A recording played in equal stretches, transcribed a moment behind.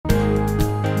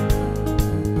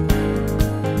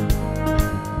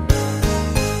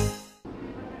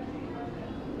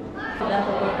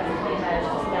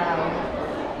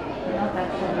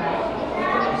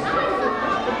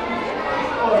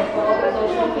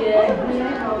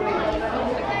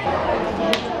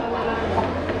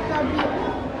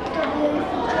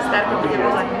Starko bude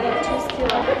volať.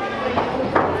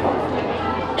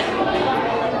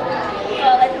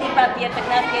 Toaletný papier, tak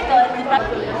nás je toaletný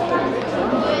papier.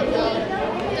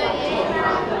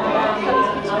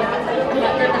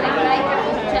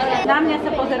 Na mňa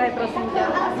sa pozeraj, prosím ťa.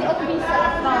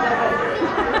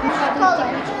 No,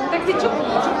 dobre. Tak si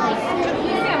čupni.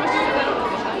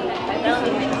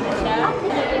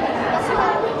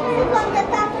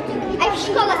 Aj v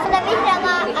škole som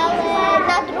nevyhrala, ale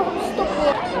na druhom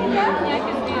stupni.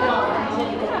 Nejaké zvíro.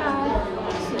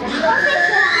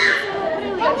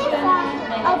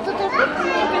 Ale toto je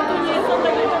pekné. Tu nie som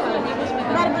tak nevyhrala.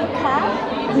 Barbika.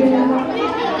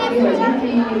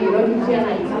 Rodičia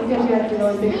aj súťažiaci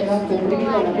veľmi vás chcem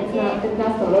privítať na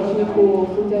 15. ročníku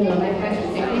súťaže o najkrajšiu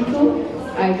tekvicu.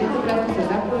 Aj tentoraz sa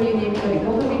zapojili niektorí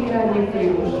poprvýkrát, niektorí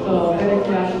už to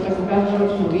berete ako takú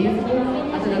každoročnú výzvu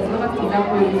a teda znova sa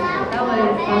zapojili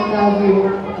talent, fantáziu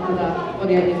a teda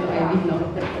poriadne to aj vidno.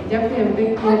 Ďakujem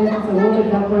pekne, že ste sa vôbec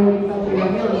zapojili, patrí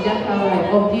vám nielen vďaka, ale aj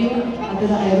obdiv a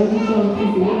teda aj rodičom, ktorí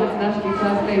si vôbec našli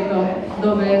čas v tejto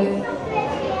dobe,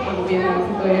 lebo vieme,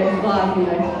 ako to je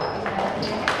zvládne.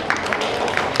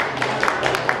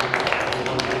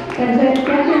 Takže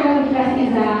ďakujem veľmi krásne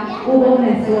za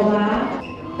úvodné slová.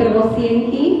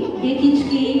 Prvosienky,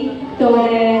 detičky,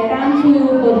 ktoré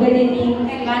tancujú pod vedením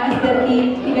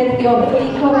magisterky Tibetskej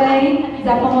Obrlíkovej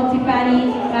za pomoci pani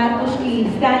Martušky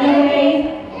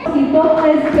Staňovej. Si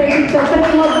potles pre týchto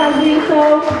prvých odvážlivcov.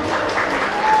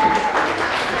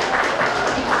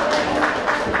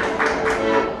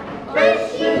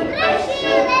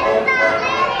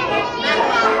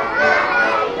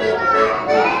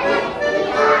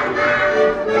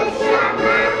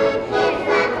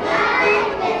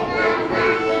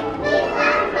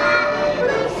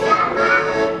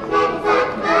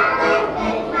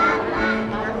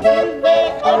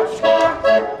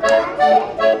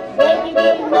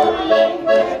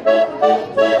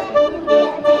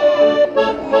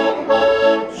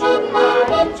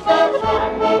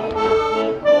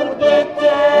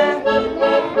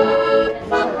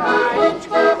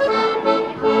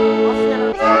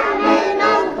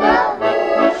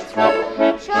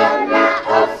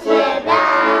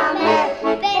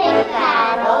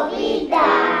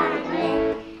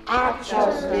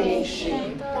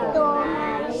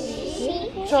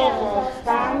 Čo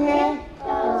zostane,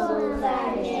 to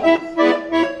zostane.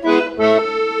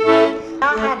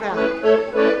 Náhada.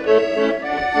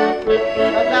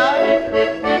 Čo ďalej?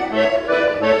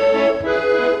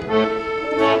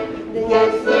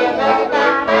 Dnes je veľká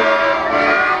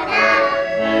nálada,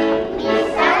 my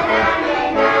sa hráme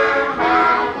náhada.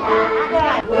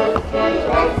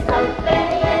 Musíme sa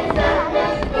peniazami,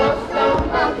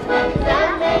 kostom mocem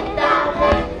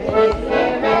zametáme. Dnes je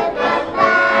veľká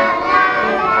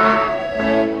nálada,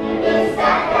 my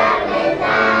sa hráme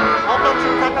náhada.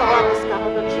 Otočím sa do hlaviska,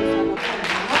 otočím sa do hlaviska.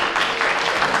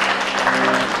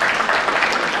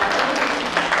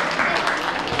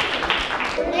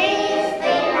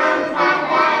 Listy nám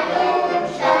padajú,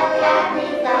 šakány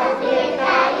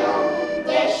zazviekajú,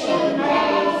 tešíme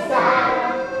sa.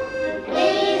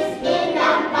 Listy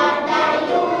nám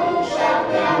padajú,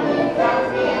 šakány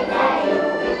zazviekajú,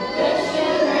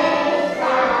 tešíme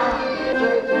sa.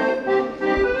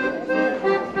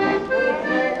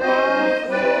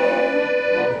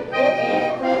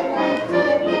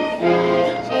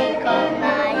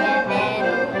 Šikovná je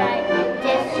veru vraj,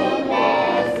 tešíme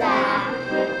sa.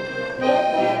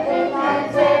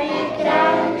 Celý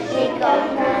kraj,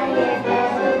 šikovná je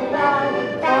veru vraj,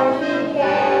 taký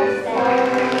je sen.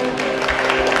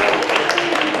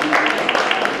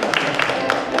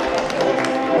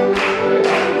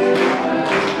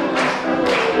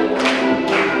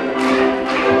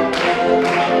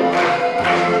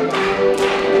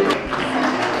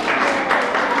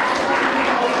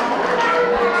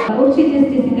 Určite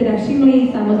ste si teda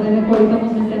všimli, samozrejme kvôli tomu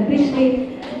sme sem prišli,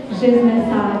 že sme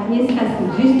sa dneska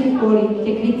zišli kvôli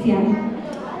tekviciam.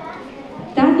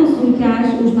 Táto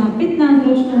súťaž už má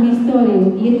 15-ročnú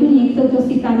históriu. Je tu niekto, kto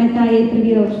si pamätá jej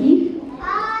prvý ročník?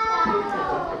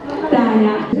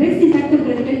 Táňa. Presne takto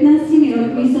pred 15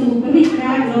 rokmi som mu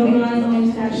prvýkrát robila s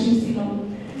mojím starším synom,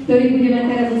 ktorý bude mať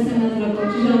teraz 18 rokov,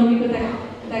 čiže on mi to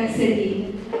tak sedí.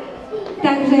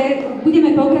 Takže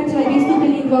budeme pokračovať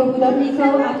vystúpením dvoch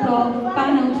hudobníkov, a to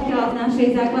pána učiteľa z našej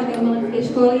základnej umeleckej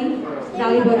školy,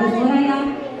 Dalibora Zmoraja,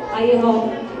 a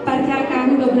jeho parťáka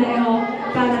hudobného,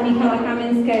 pána Michala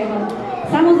Kamenského.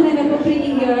 Samozrejme, popri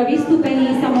ich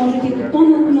vystúpení sa môžete tu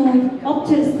ponúknuť,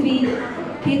 občerstviť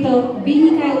tieto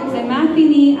vynikajúce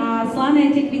mafiny a slané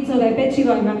tekvicové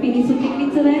pečivo, aj mafiny sú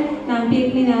tekvicové, nám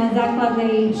piekli na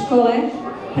základnej škole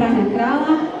Prahňa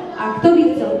Kráľa. A kto by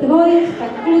chcel tvoriť,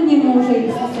 tak kľudne môže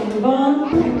ísť sem von.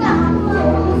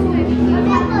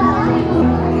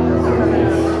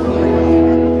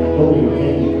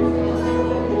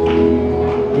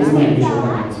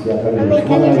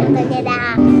 Mamika nie sa to nedá.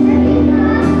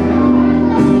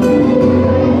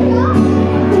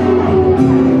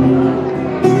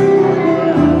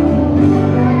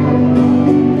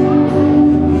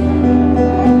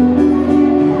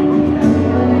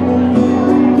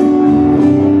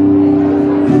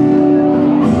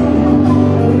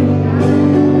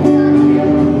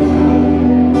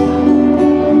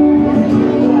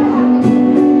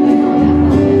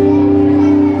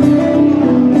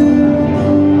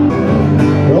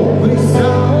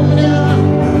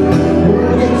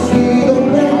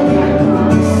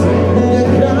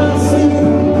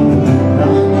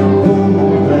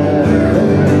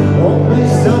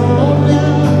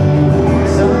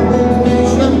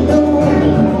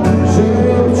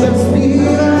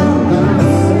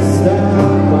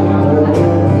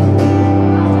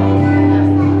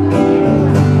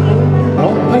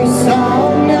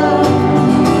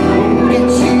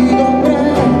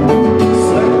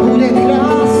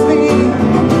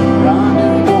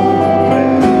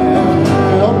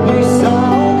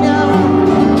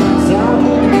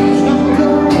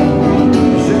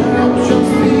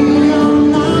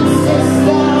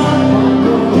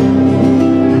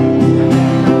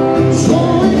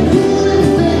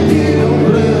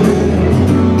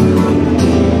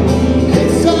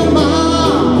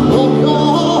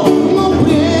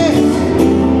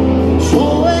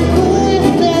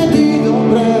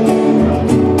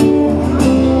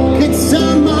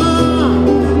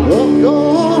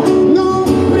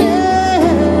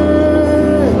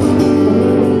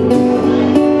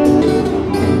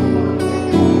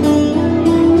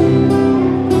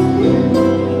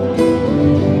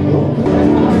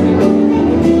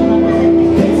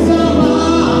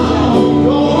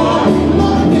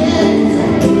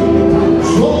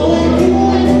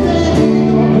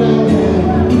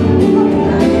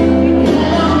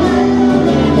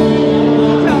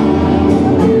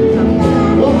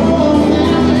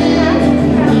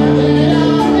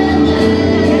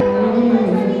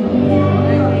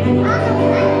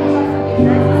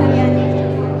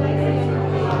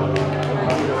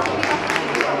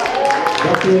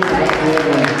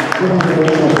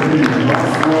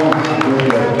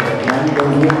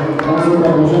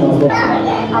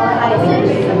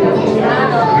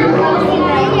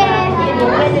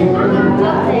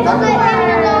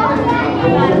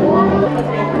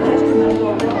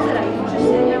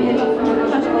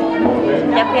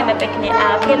 Ďakujeme pekne.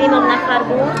 A kedy mám na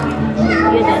farbu?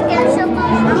 Jeden.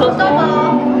 Žltovo.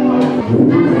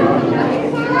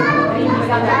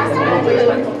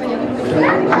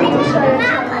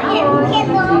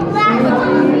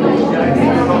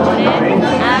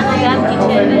 Áno, dám ti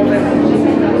červený.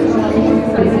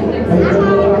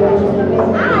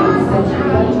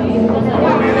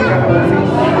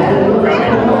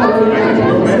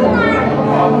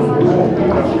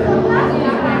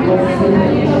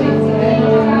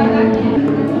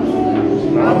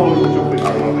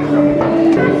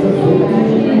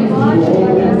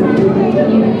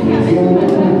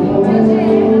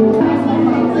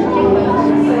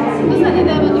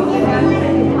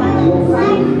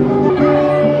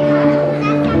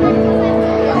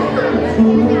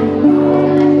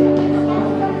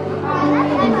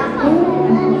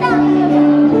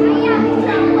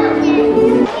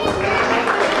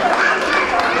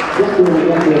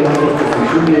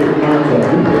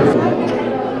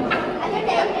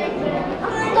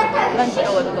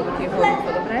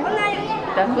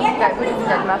 Tak budem si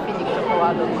dať mafínik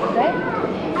čokoládový, dobre?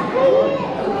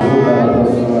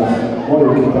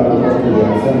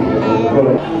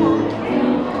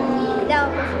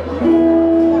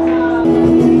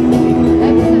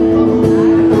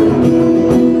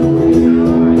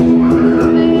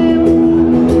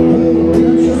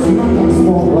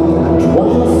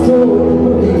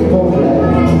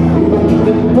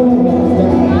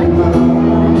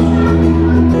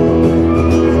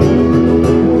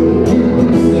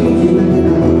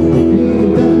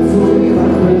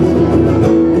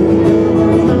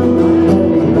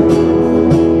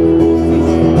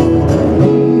 Thank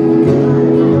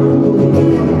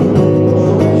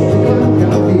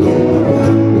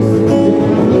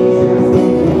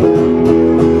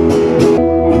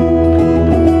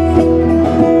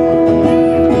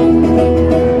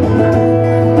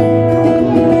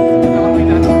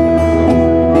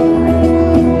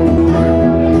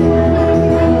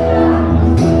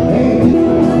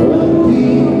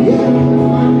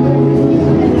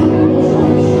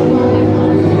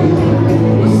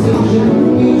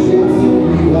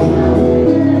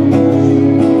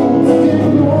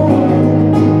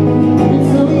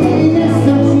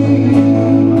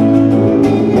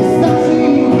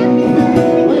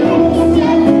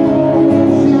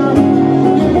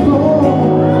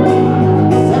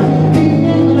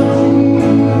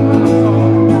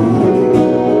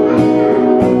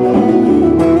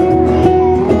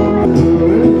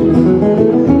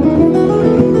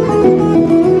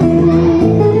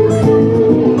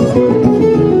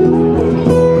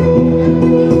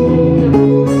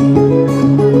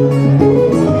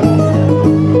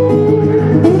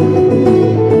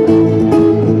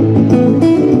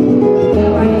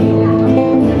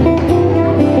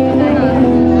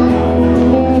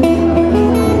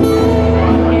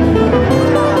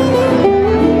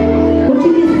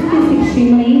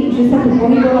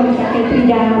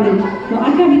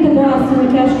bola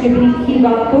súťaž, keby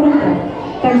chýbala porota.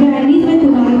 Takže aj my sme tu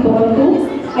mali porotu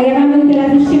a ja vám ju teraz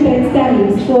ešte predstavím,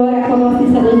 skôr ako vlastne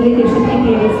sa dozviete všetky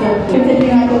tie výsledky.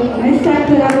 Predsedníčka mesta,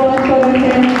 ktorá bola v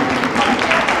porote.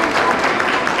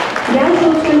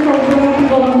 Ďalšou členkou poroty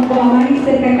bola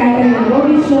magisterka Katarina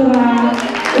Bobišová,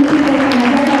 učiteľka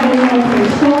na základnej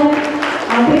škole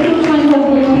a tretou členkou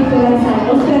poroty, ktorá sa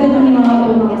ospravedlnila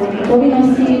alebo mala nejaké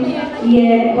povinnosti,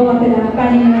 bola teda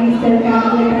pani magisterka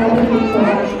Katarina.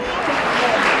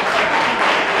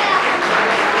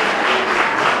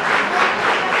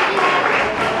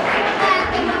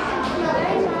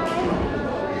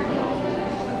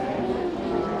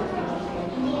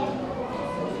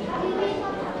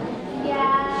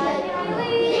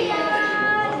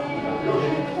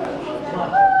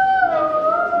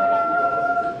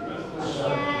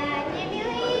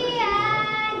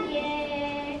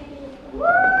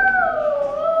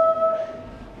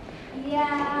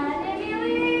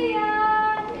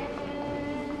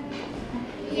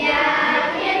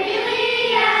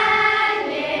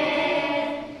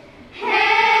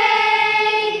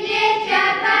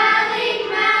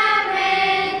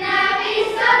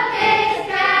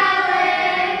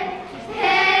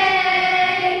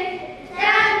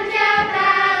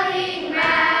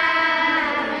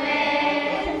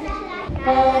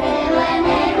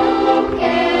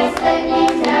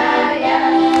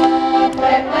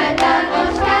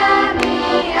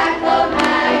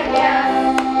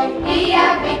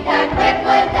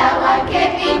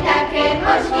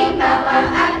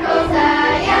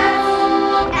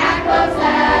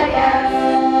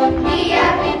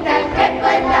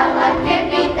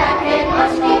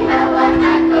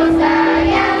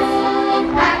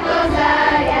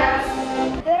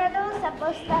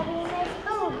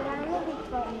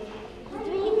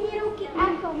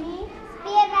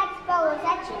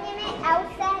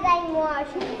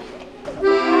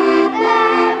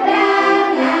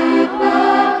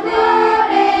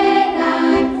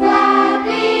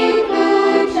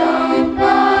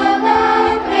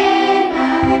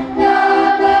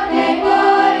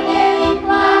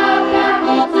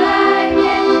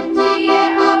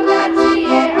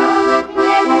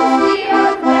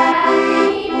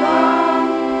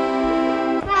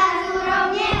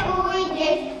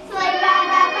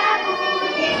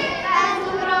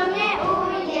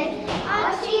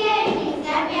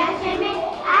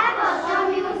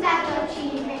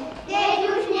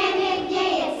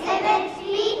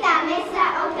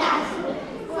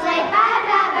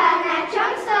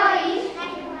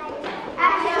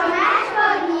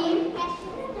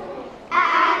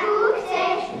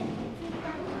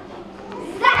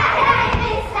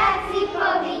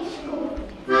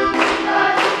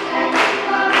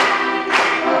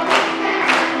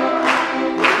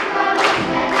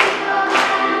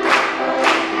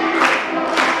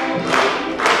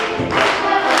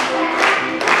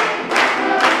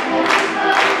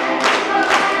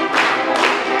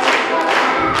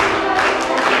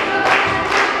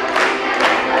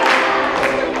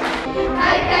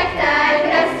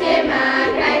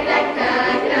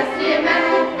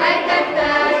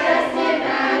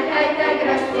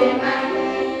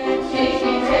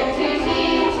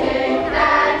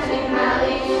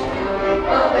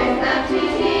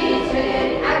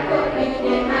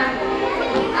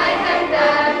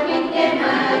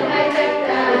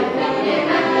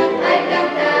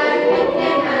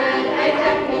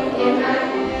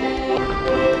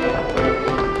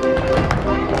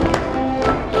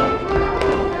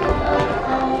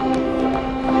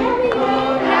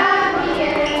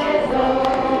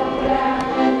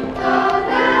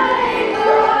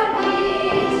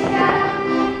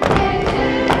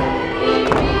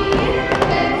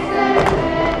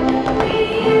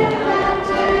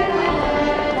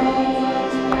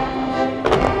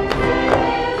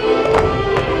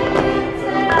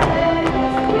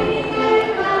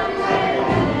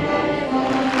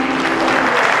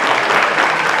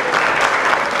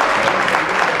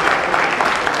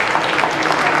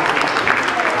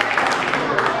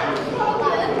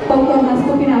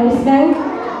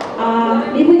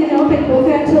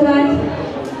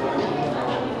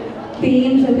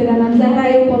 Tým, že teda nám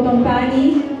zahrajú potom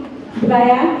páni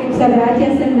dvaja, keď sa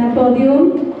vrátia sem na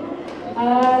pódium.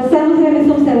 Samozrejme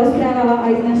som sa rozprávala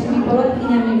aj s našimi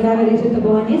porodkyňami, vraveli, že to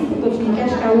bola neskutočne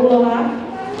ťažká úloha,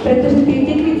 pretože tie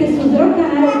tekvice sú z roka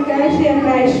na rok krajšie a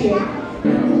krajšie.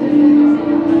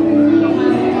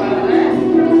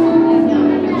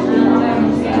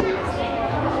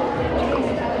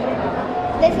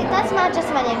 Desi, tá má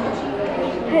časovanie.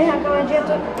 Hej, ale ja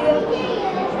to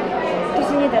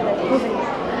si nedá dať, pozri.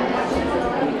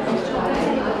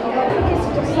 Také sú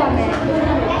to samé.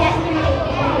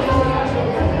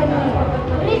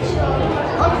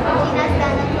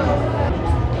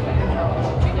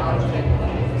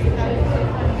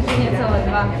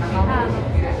 plamena, no. Áno.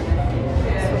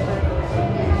 Super.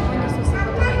 Oni sú si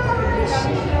potom aj takí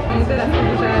bližší. Teraz som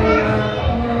už aj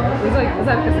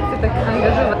Zárka sa chce tak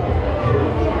angažovať.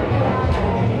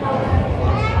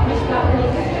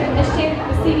 Ešte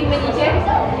si vymeníte?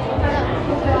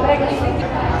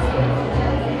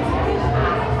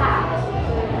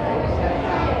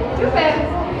 Super!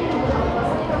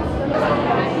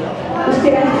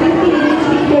 Ešte raz všetky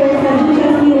detičky, ktoré sa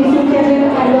zúčastnili súťaže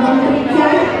a do 30.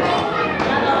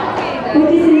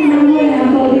 Poďte si mi na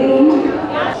pódium.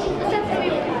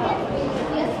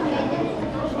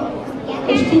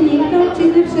 Ešte niekto? Či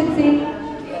sme všetci?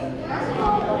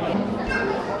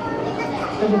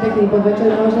 Takže pekný podvečer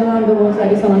vám želám, dovolte,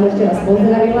 aby som vás ešte raz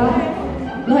pozdravila.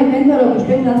 No aj tento rok, už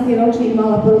 15. ročník,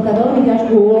 mala porota veľmi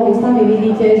ťažkú úlohu. Sami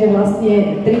vidíte, že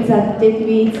vlastne 30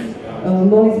 tekvíc,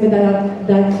 mohli sme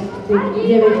dať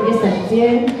 9-10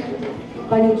 cien.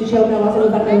 Pani učiteľka vlastne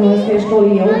do takej mojskej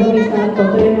školy je odborníčka na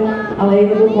tú tému, ale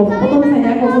jednoducho potom sa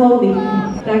nejako zhodli.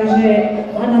 Takže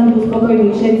hádam budú spokojní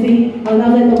všetci, ale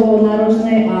naozaj to bolo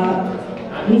náročné a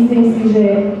myslím si, že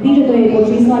tým, že to je pod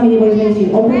číslami, neboli sme ničím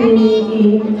ovplyvnení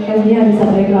i každý nechali sa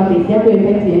prekvapiť. Ďakujem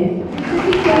pekne.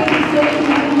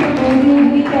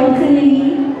 Budete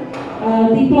ocenení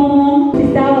diplomom, si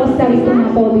stále ostali tu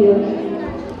na pódiu.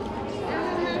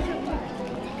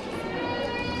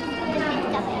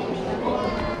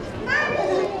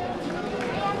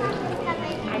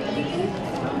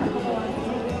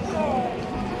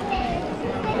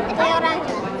 To je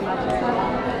oranžová.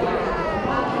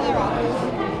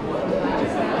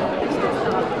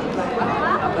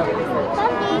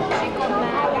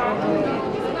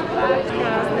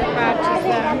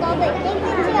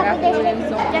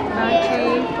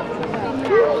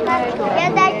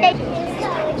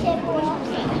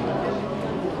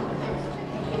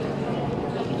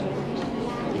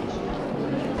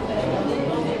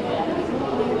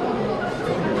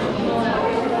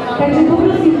 Takže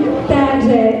poprosím,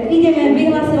 takže ideme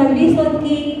vyhlasovať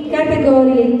výsledky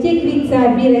kategórie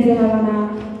tekvica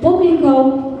vyrezervovaná. Podmienkou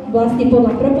vlastne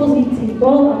podľa propozícií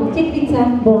bolo, aby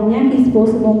tekvica bola nejakým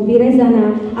spôsobom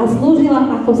vyrezaná a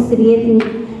slúžila ako svietnik.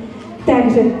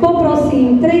 Takže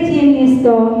poprosím, tretie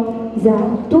miesto za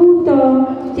túto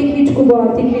tekvičku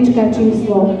bola tekvička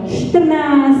číslo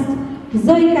 14,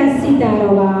 Zojka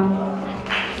Sitárová.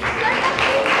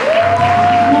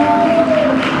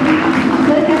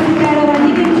 Zojka Sitárová,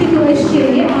 neviem, či tu ešte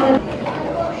je, ale...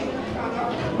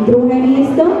 Druhé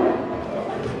miesto,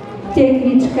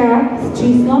 tekvička s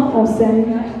číslom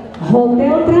 8,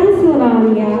 Hotel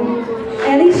Transylvánia,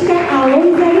 Eliška a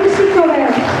Luisa Jušikové.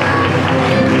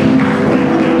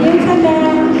 Dievčatá,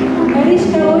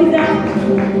 Eliška, Luisa,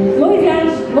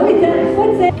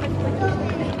 poď sa.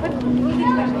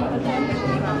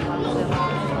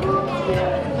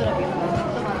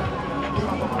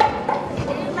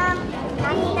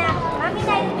 Mamina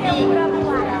ju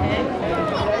urobila.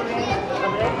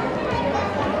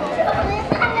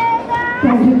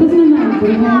 Takže tu sme mali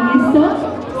druhé miesto,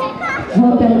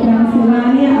 Hotel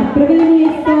Transylvánia a prvé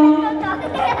miesto,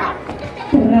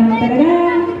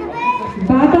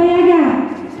 Baba Jaga,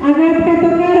 Agatka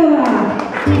Tokarová.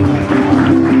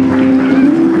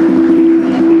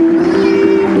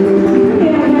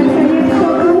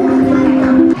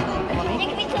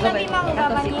 Tekvicu robí malú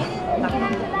baba, nie?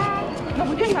 No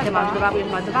budeš mať dva, budeš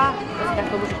mať dva, tak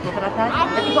to môžeš potratať.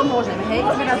 Ja ti pomôžem, hej?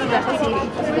 Poďme na dobrá, čo si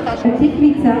dotáš.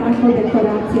 Tekvica ako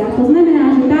dekorácia. To znamená,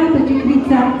 že táto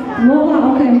tekvica mohla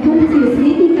okrem funkcie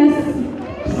svietnika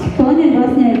splňať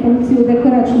vlastne aj funkciu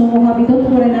dekoračnú, mohla byť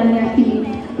dotvorená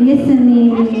nejakými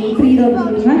jesennými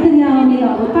prírodnými materiálmi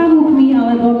alebo pavúkmi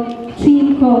alebo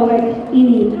čímkoľvek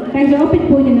iným. Takže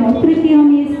opäť pôjdeme od tretieho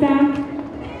miesta.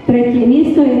 Tretie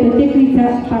miesto je to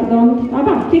tekvica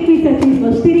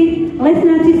číslo 4,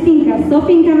 lesná čistinka,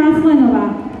 Sofinka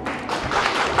Maslenová.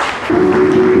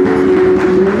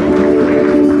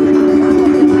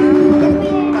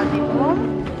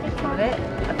 Dobre,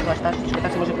 a tu máš taštičku,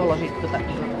 tak si môže položiť do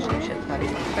takého všetko.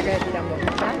 Tak ja ti dám do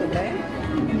ruka, dobre?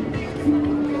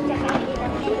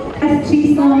 S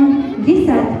číslom 10,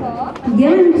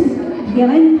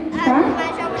 Jelenčka,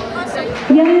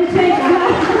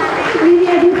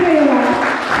 Lidia Duchajová.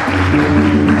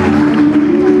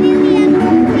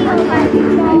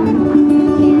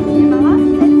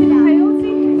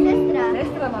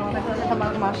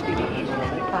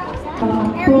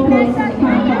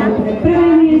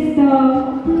 Prvé miesto.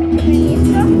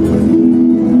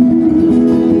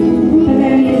 Prvé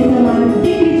miesto má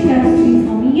tekvička s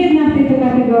číslom 1 v tejto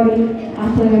kategórii a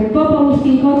to je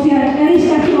Popoluškin Kočiar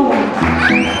Eliška Chilova.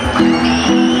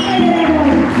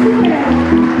 Super!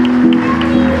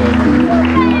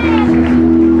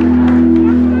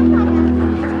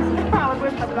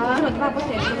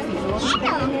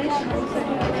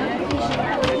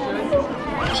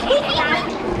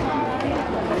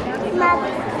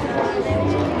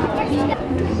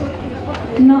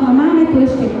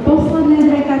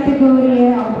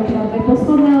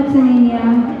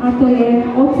 to je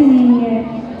ocenenie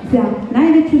za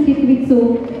najväčšiu tekvicu.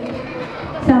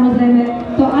 Samozrejme,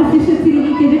 to asi všetci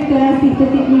vidíte, že ktorá z týchto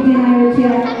tekvíc je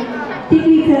najväčšia.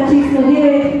 Tekvica číslo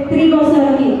 9, 3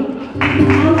 bosoroky.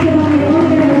 Auto vám je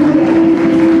odreagujú.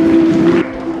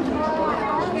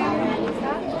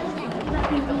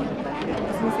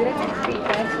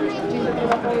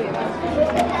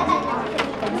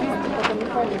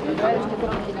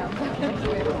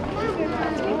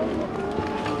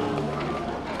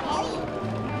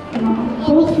 No,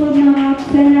 posledná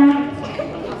cena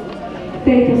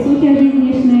tejto súťaži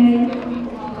dnešnej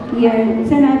je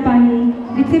cena pani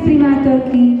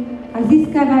viceprimátorky a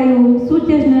získavajú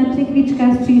súťažná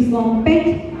tekvička s číslom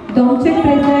 5 domček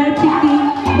pre zajačiky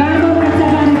Barbora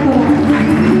Cabanichová.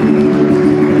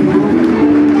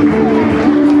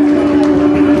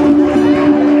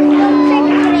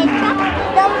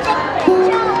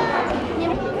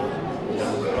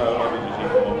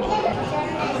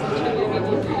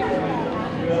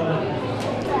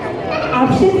 A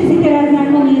všetci si teraz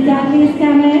nakoniec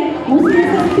zatlieskame. Musíme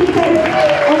sa spýtať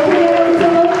o